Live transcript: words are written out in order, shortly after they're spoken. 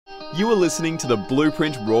You are listening to the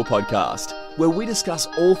Blueprint Raw podcast, where we discuss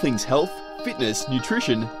all things health, fitness,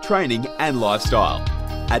 nutrition, training, and lifestyle.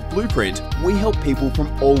 At Blueprint, we help people from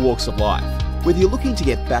all walks of life. Whether you're looking to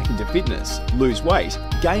get back into fitness, lose weight,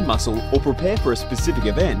 gain muscle, or prepare for a specific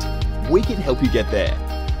event, we can help you get there.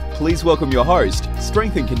 Please welcome your host,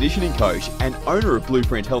 strength and conditioning coach, and owner of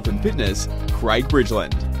Blueprint Health and Fitness, Craig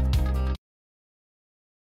Bridgeland.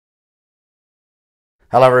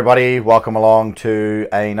 Hello everybody, welcome along to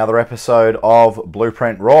another episode of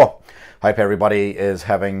Blueprint Raw. Hope everybody is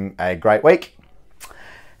having a great week.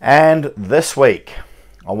 And this week,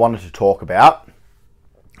 I wanted to talk about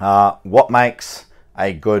what makes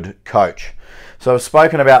a good coach. So I've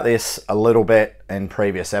spoken about this a little bit in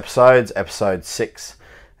previous episodes, episode 6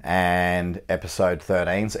 and episode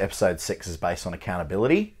 13. So episode 6 is based on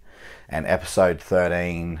accountability, and episode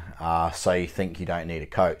 13, so you think you don't need a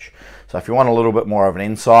coach. So if you want a little bit more of an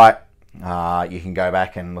insight, you can go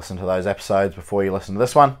back and listen to those episodes before you listen to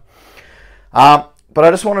this one. But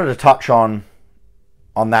I just wanted to touch on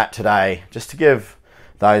that today, just to give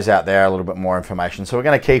those out there a little bit more information. So we're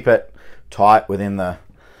going to keep it tight within the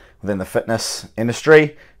fitness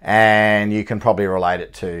industry, and you can probably relate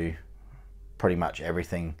it to pretty much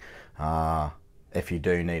everything if you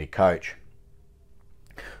do need a coach.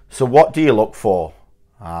 So what do you look for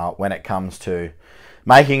when it comes to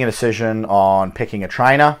making a decision on picking a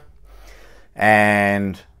trainer,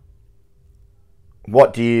 and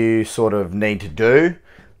what do you sort of need to do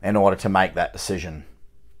in order to make that decision?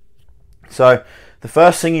 So the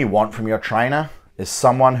first thing you want from your trainer is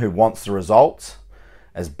someone who wants the results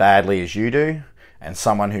as badly as you do, and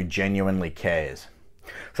someone who genuinely cares.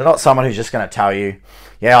 So not someone who's just going to tell you,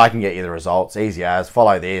 yeah, I can get you the results, easy as,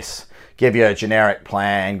 follow this, give you a generic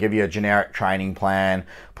plan, give you a generic training plan,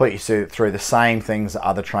 put you through the same things that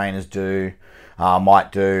other trainers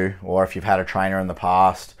might do, or if you've had a trainer in the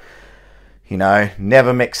past,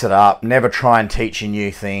 never mix it up, never try and teach you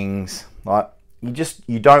new things. Like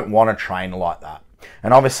you don't want a trainer like that.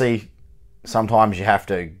 And obviously, sometimes you have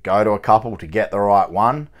to go to a couple to get the right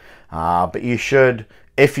one, but you should,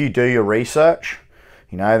 if you do your research,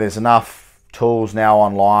 there's enough tools now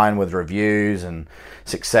online with reviews and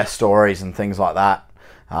success stories and things like that,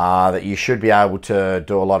 that you should be able to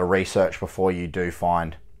do a lot of research before you do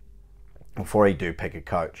pick a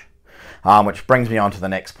coach. Which brings me on to the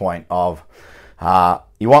next point of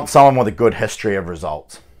you want someone with a good history of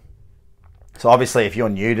results. So obviously, if you're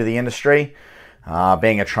new to the industry,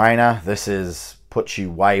 being a trainer, this puts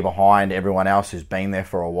you way behind everyone else who's been there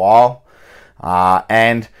for a while.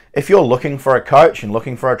 And if you're looking for a coach and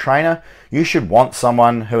looking for a trainer, you should want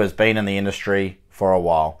someone who has been in the industry for a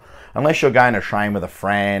while. Unless you're going to train with a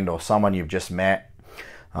friend or someone you've just met,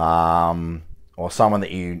 or someone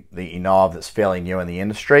that you know of that's fairly new in the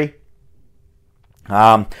industry.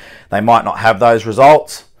 They might not have those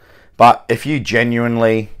results, but if you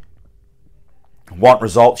genuinely want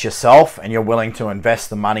results yourself and you're willing to invest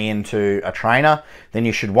the money into a trainer, then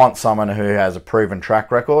you should want someone who has a proven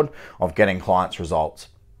track record of getting clients results.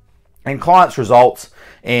 And clients results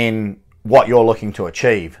in what you're looking to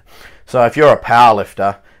achieve. So if you're a power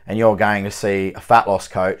lifter and you're going to see a fat loss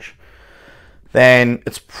coach, then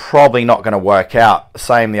it's probably not going to work out.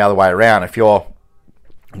 Same the other way around. If you're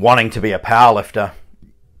wanting to be a power lifter,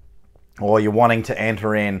 or you're wanting to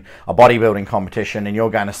enter in a bodybuilding competition and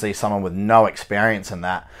you're going to see someone with no experience in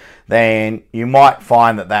that, then you might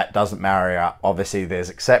find that doesn't marry up. Obviously, there's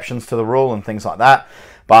exceptions to the rule and things like that,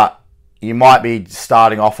 but you might be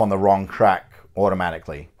starting off on the wrong track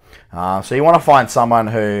automatically. So you want to find someone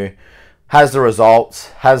who has the results,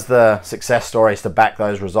 has the success stories to back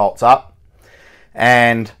those results up,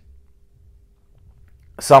 and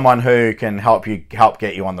someone who can help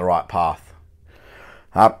get you on the right path.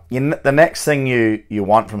 The next thing you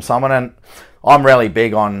want from someone, and I'm really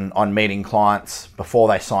big on meeting clients before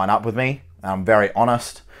they sign up with me. I'm very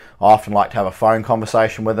honest. I often like to have a phone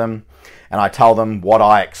conversation with them, and I tell them what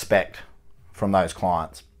I expect from those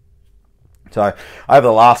clients. So over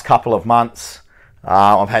the last couple of months,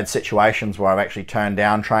 I've had situations where I've actually turned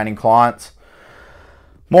down training clients,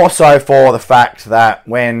 more so for the fact that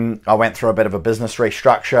when I went through a bit of a business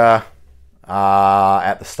restructure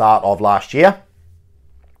at the start of last year,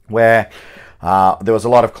 where there was a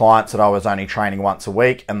lot of clients that I was only training once a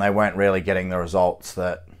week, and they weren't really getting the results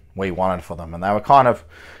that we wanted for them. And they were kind of,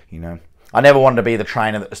 I never wanted to be the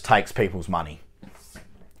trainer that just takes people's money.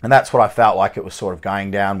 And that's what I felt like it was sort of going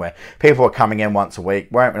down, where people were coming in once a week,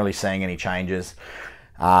 weren't really seeing any changes.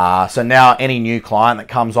 So now any new client that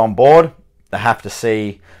comes on board, they have to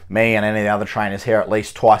see me and any of the other trainers here at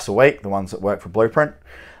least twice a week, the ones that work for Blueprint.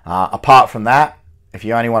 Apart from that, if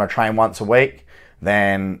you only want to train once a week,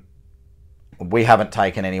 then we haven't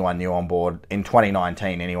taken anyone new on board in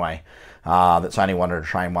 2019 anyway, that's only wanted to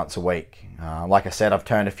train once a week. Like I said, I've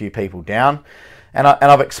turned a few people down, and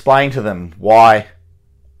I've explained to them why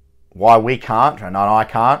we can't, and I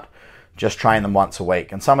can't, just train them once a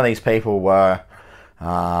week. And some of these people were,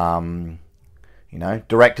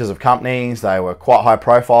 directors of companies. They were quite high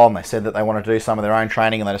profile, and they said that they wanted to do some of their own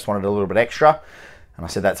training, and they just wanted a little bit extra. And I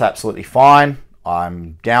said, that's absolutely fine.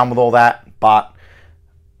 I'm down with all that, but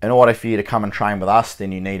in order for you to come and train with us,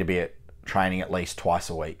 then you need to be training at least twice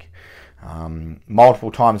a week.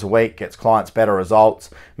 Multiple times a week gets clients better results,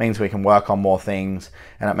 means we can work on more things,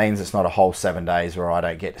 and it means it's not a whole 7 days where I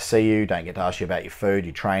don't get to see you, don't get to ask you about your food,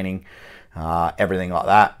 your training, everything like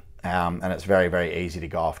that, and it's very, very easy to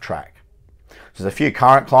go off track. So there's a few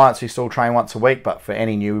current clients who still train once a week, but for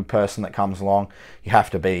any new person that comes along, you have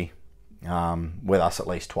to be with us at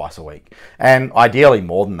least twice a week, and ideally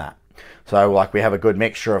more than that. So like we have a good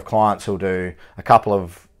mixture of clients who'll do a couple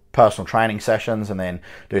of personal training sessions and then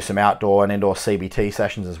do some outdoor and indoor CBT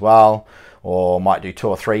sessions as well, or might do 2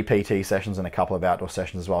 or 3 PT sessions and a couple of outdoor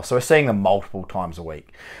sessions as well. So we're seeing them multiple times a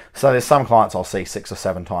week. So there's some clients I'll see 6 or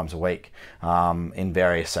 7 times a week in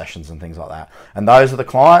various sessions and things like that. And those are the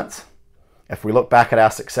clients, if we look back at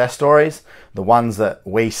our success stories, the ones that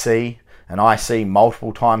we see and I see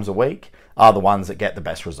multiple times a week are the ones that get the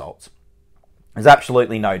best results. There's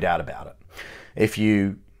absolutely no doubt about it. If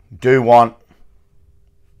you do want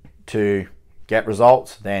to get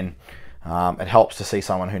results, then it helps to see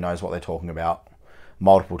someone who knows what they're talking about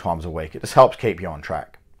multiple times a week. It just helps keep you on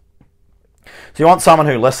track. So you want someone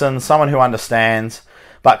who listens, someone who understands,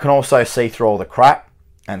 but can also see through all the crap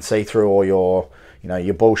and see through all your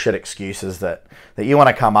bullshit excuses that you want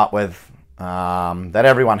to come up with, that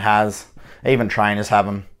everyone has, even trainers have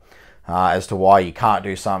them, as to why you can't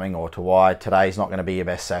do something or to why today's not going to be your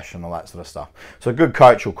best session, all that sort of stuff. So a good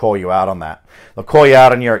coach will call you out on that. They'll call you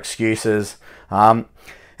out on your excuses. And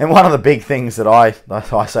one of the big things that I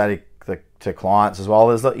say to clients as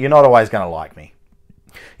well is that you're not always going to like me.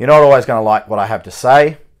 You're not always going to like what I have to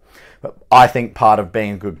say. But I think part of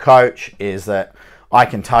being a good coach is that I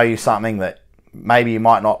can tell you something that maybe you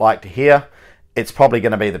might not like to hear. It's probably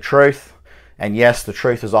going to be the truth. And yes, the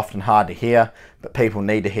truth is often hard to hear, but people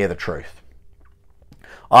need to hear the truth.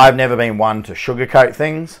 I've never been one to sugarcoat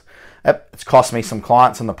things. It's cost me some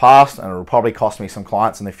clients in the past, and it'll probably cost me some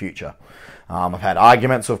clients in the future. I've had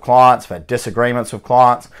arguments with clients, I've had disagreements with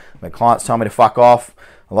clients, when clients tell me to fuck off.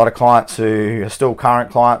 A lot of clients who are still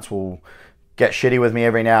current clients will get shitty with me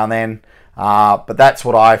every now and then, but that's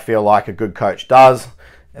what I feel like a good coach does.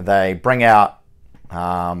 They bring out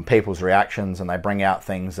people's reactions, and they bring out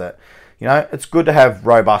things that, it's good to have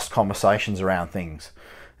robust conversations around things,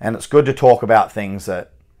 and it's good to talk about things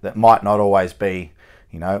that might not always be,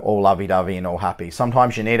 all lovey-dovey and all happy.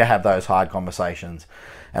 Sometimes you need to have those hard conversations,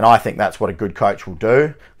 and I think that's what a good coach will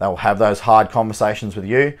do. They will have those hard conversations with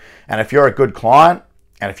you, and if you're a good client,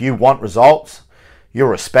 and if you want results, you'll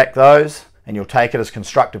respect those, and you'll take it as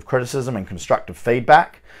constructive criticism and constructive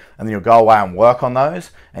feedback, and then you'll go away and work on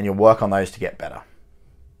those, and you'll work on those to get better.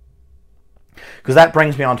 Because that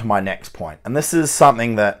brings me on to my next point. And this is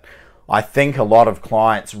something that I think a lot of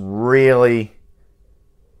clients really,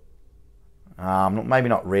 maybe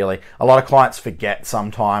not really, a lot of clients forget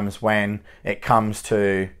sometimes when it comes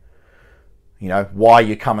to, why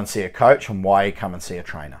you come and see a coach and why you come and see a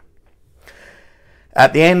trainer.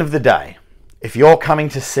 At the end of the day, if you're coming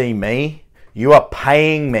to see me, you are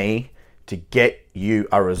paying me to get you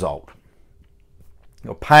a result.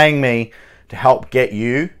 You're paying me to help get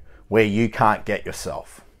you where you can't get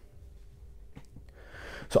yourself.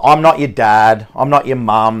 So I'm not your dad, I'm not your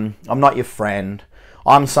mum, I'm not your friend.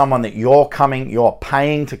 I'm someone that you're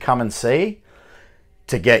paying to come and see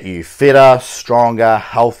to get you fitter, stronger,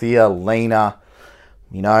 healthier, leaner,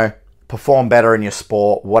 perform better in your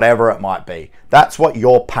sport, whatever it might be. That's what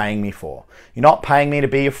you're paying me for. You're not paying me to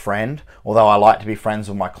be your friend, although I like to be friends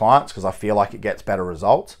with my clients because I feel like it gets better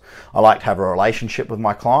results. I like to have a relationship with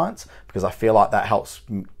my clients because I feel like that helps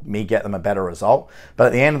me get them a better result. But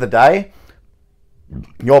at the end of the day,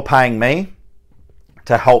 you're paying me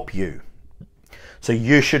to help you. So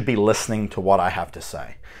you should be listening to what I have to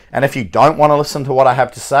say. And if you don't want to listen to what I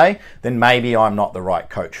have to say, then maybe I'm not the right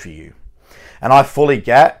coach for you. And I fully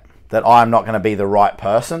get that I'm not going to be the right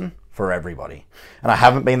person for everybody. And I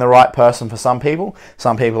haven't been the right person for some people.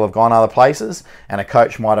 Some people have gone other places and a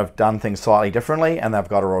coach might have done things slightly differently and they've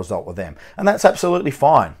got a result with them. And that's absolutely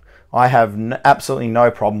fine. I have absolutely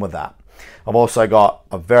no problem with that. I've also got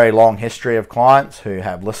a very long history of clients who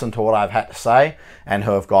have listened to what I've had to say and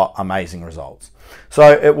who have got amazing results.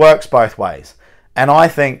 So it works both ways. And I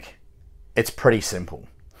think it's pretty simple.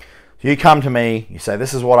 So you come to me, you say,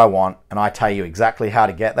 this is what I want, and I tell you exactly how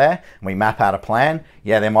to get there, and we map out a plan.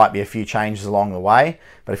 Yeah, there might be a few changes along the way,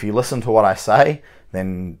 but if you listen to what I say,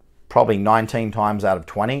 then probably 19 times out of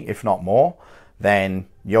 20, if not more, then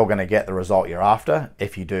you're going to get the result you're after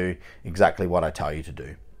if you do exactly what I tell you to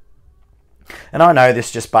do. And I know this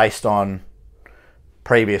just based on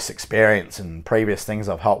previous experience and previous things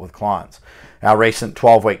I've helped with clients. Our recent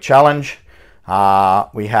 12-week challenge,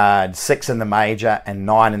 we had 6 in the major and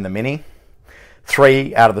 9 in the mini.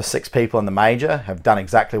 3 out of the 6 people in the major have done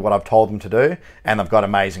exactly what I've told them to do, and they've got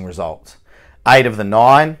amazing results. 8 of the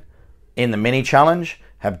 9 in the mini challenge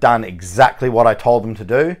have done exactly what I told them to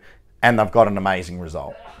do, and they've got an amazing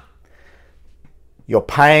result. You're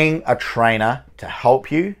paying a trainer to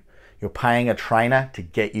help you. You're paying a trainer to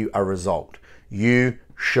get you a result. You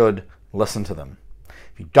should listen to them.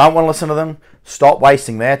 If you don't want to listen to them, stop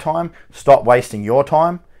wasting their time, stop wasting your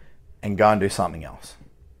time, and go and do something else.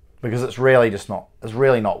 Because it's really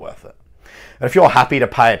not worth it. And if you're happy to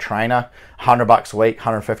pay a trainer $100 a week,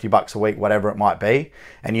 $150 a week, whatever it might be,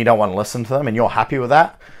 and you don't want to listen to them and you're happy with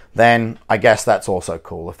that, then I guess that's also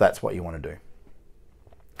cool if that's what you want to do.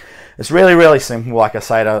 It's really, really simple. Like I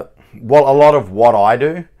say, a lot of what I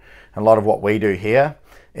do and a lot of what we do here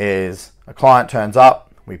is a client turns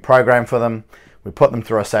up, we program for them, we put them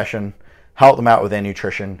through a session, help them out with their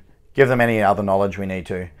nutrition, give them any other knowledge we need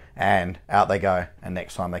to, and out they go. And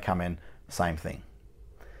next time they come in, same thing.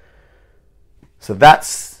 So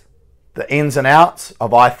that's the ins and outs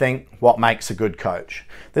of, I think, what makes a good coach.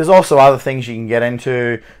 There's also other things you can get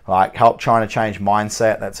into, like help trying to change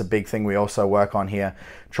mindset. That's a big thing we also work on here.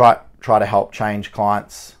 Try to help change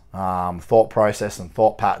clients' thought process and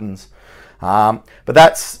thought patterns. But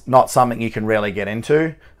that's not something you can really get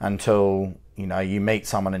into until you meet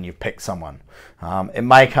someone and you've picked someone. It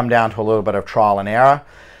may come down to a little bit of trial and error,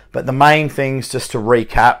 but the main things, just to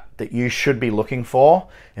recap, that you should be looking for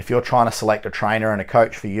if you're trying to select a trainer and a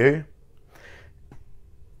coach for you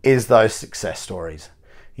is those success stories.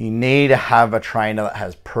 You need to have a trainer that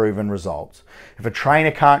has proven results. If a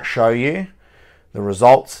trainer can't show you the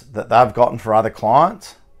results that they've gotten for other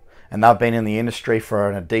clients, and they've been in the industry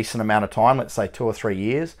for a decent amount of time, let's say 2 or 3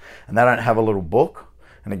 years, and they don't have a little book,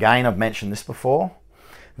 and again, I've mentioned this before,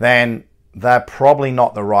 then they're probably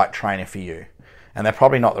not the right trainer for you. And they're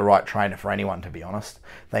probably not the right trainer for anyone, to be honest.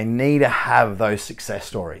 They need to have those success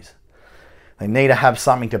stories. They need to have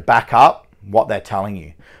something to back up what they're telling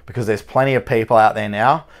you, because there's plenty of people out there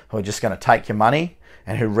now who are just going to take your money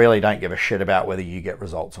and who really don't give a shit about whether you get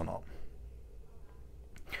results or not.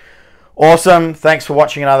 Awesome. Thanks for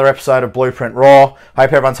watching another episode of Blueprint Raw.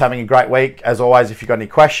 Hope everyone's having a great week. As always, if you've got any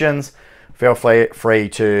questions, feel free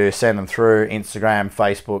to send them through Instagram,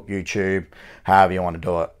 Facebook, YouTube, however you want to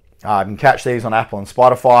do it. You can catch these on Apple and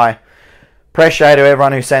Spotify. Appreciate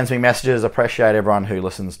everyone who sends me messages. Appreciate everyone who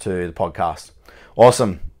listens to the podcast.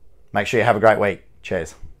 Awesome. Make sure you have a great week.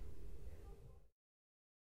 Cheers.